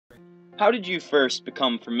How did you first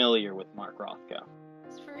become familiar with Mark Rothko? I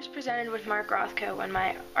was first presented with Mark Rothko when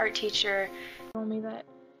my art teacher told me that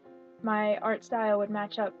my art style would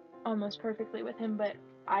match up almost perfectly with him, but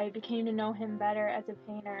I became to know him better as a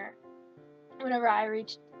painter whenever I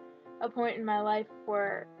reached a point in my life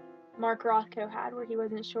where Mark Rothko had, where he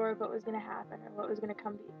wasn't sure of what was going to happen or what was going to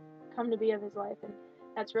come to be of his life, and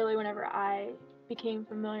that's really whenever I became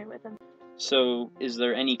familiar with him. So, is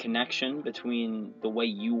there any connection between the way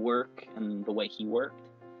you work and the way he worked?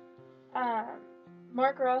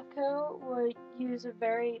 Mark Rothko would use a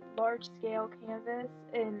very large-scale canvas,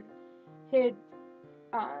 and he'd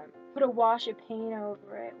put a wash of paint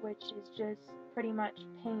over it, which is just pretty much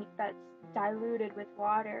paint that's diluted with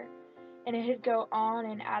water, and it'd go on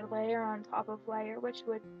and add layer on top of layer, which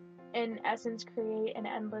would, in essence, create an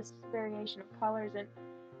endless variation of colors. And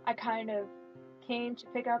I kind of came to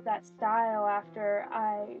pick up that style after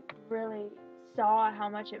I really saw how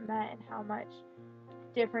much it meant and how much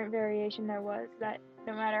different variation there was, that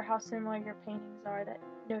no matter how similar your paintings are, that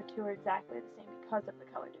no two are exactly the same because of the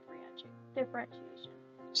color differentiation.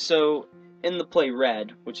 So, in the play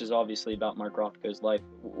Red, which is obviously about Mark Rothko's life,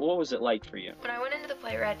 what was it like for you? When I went into the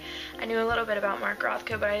play Red, I knew a little bit about Mark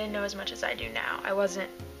Rothko, but I didn't know as much as I do now. I wasn't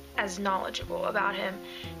as knowledgeable about him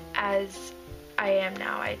as I am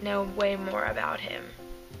now. I know way more about him.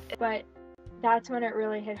 But that's when it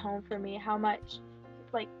really hit home for me how much,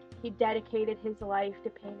 like, he dedicated his life to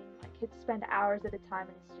painting. Like, he'd spend hours at a time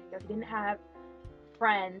in his studio. He didn't have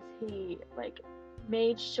friends. He, like,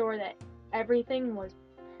 made sure that everything was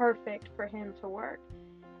perfect for him to work.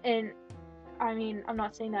 And I mean, I'm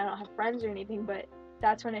not saying that I don't have friends or anything, but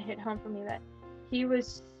that's when it hit home for me that he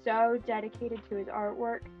was so dedicated to his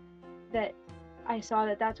artwork that I saw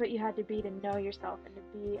that that's what you had to be to know yourself and to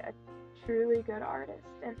be a truly good artist.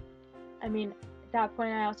 And I mean, at that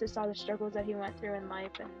point I also saw the struggles that he went through in life,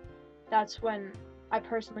 and that's when I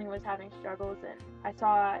personally was having struggles, and I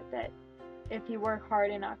saw that if you work hard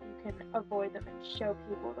enough, you can avoid them and show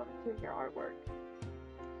people them through your artwork.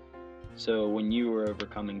 So, when you were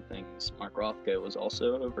overcoming things, Mark Rothko was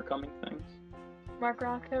also overcoming things? Mark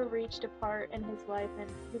Rothko reached a part in his life, and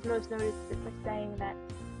he's most noted for saying that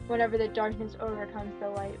whenever the darkness overcomes the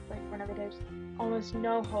light, like whenever there's almost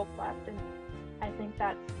no hope left, and I think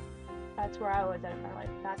that's where I was at in my life.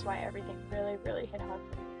 That's why everything really, really hit home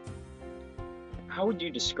for me. How would you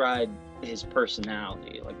describe his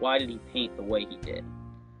personality? Like, why did he paint the way he did?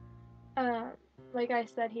 Like I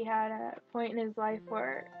said, he had a point in his life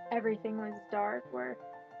where everything was dark, where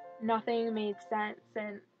nothing made sense,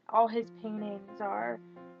 and all his paintings are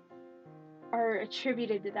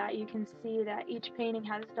attributed to that. You can see that each painting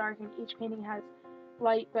has dark and each painting has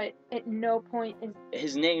light, but at no point is...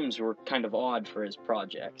 His names were kind of odd for his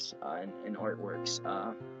projects and artworks.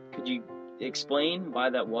 Could you explain why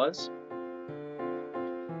that was?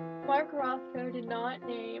 Mark Rothko did not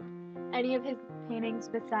name any of his paintings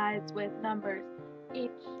besides with numbers.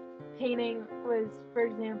 Each painting was, for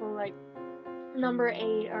example, like number 8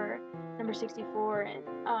 or number 64, and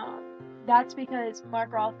that's because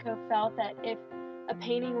Mark Rothko felt that if a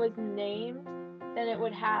painting was named, then it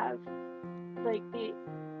would have, like,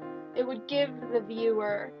 it would give the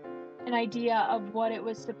viewer an idea of what it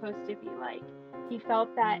was supposed to be like. He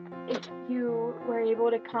felt that if you were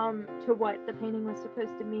able to come to what the painting was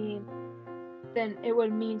supposed to mean, then it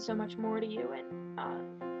would mean so much more to you. And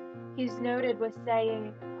he's noted with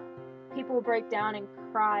saying, people break down and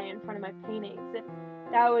cry in front of my paintings, and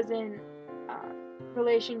that was in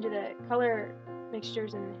relation to the color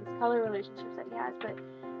mixtures and his color relationships that he has. But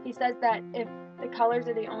he says that if the colors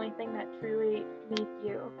are the only thing that truly make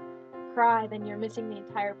you cry, then you're missing the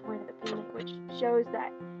entire point of the painting, which shows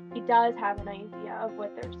that he does have an idea of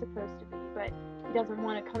what they're supposed to be, but he doesn't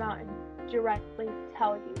want to come out and directly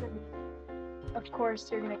tell you the meaning. Of course,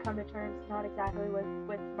 you're going to come to terms not exactly with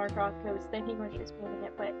Mark Rothko was thinking when he was painting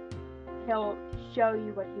it, but he'll show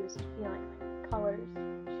you what he was feeling. Like, colors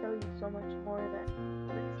show you so much more than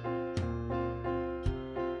words.